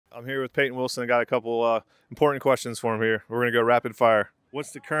I'm here with Peyton Wilson. I got a couple important questions for him here. We're going to go rapid fire.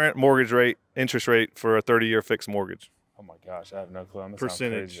 What's the current mortgage rate, interest rate for a 30-year fixed mortgage? Oh my gosh, I have no clue. I'm gonna sound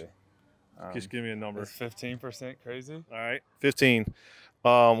Percentage. crazy. Just give me a number. Is 15% crazy? All right. 15.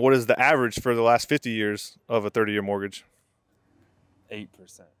 What is the average for the last 50 years of a 30-year mortgage? 8%.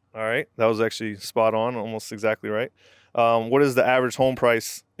 All right. That was actually spot on, almost exactly right. What is the average home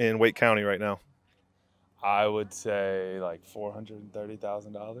price in Wake County right now? I would say like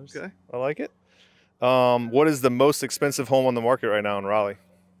 $430,000. Okay. I like it. What is the most expensive home on the market right now in Raleigh?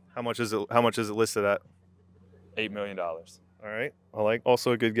 How much is it listed at? $8 million. All right. I like,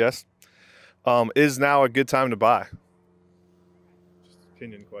 also a good guess. Is now a good time to buy? Just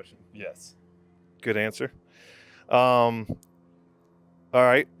opinion question. Yes. Good answer. All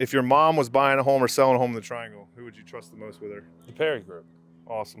right. If your mom was buying a home or selling a home in the Triangle, who would you trust the most with her? The Perry Group.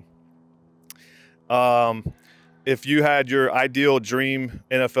 Awesome. If you had your ideal dream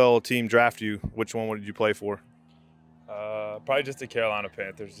NFL team draft you, which one would you play for? Probably just the Carolina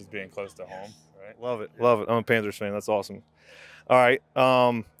Panthers, just being close to home, right? Love it. Love it. I'm a Panthers fan. That's awesome. All right.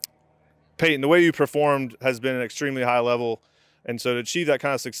 Peyton, the way you performed has been an extremely high level. And so to achieve that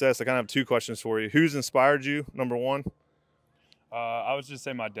kind of success, I kind of have two questions for you. Who's inspired you, number one? I would just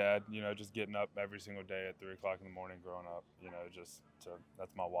say my dad, just getting up every single day at 3 o'clock in the morning growing up,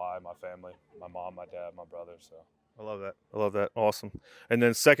 that's my why, my family, my mom, my dad, my brother. So I love that. I love that. Awesome. And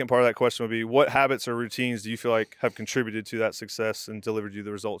then second part of that question would be, what habits or routines do you feel like have contributed to that success and delivered you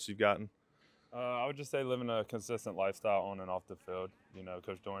the results you've gotten? I would just say living a consistent lifestyle on and off the field.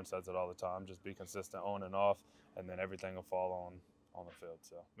 Coach Doran says it all the time, just be consistent on and off, and then everything will fall on the field.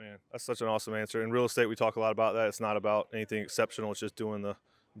 So, man, that's such an awesome answer. In real estate, we talk a lot about that. It's not about anything exceptional. It's just doing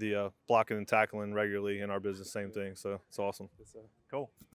the blocking and tackling regularly in our business. Same thing. So it's awesome. yes, sir. Cool.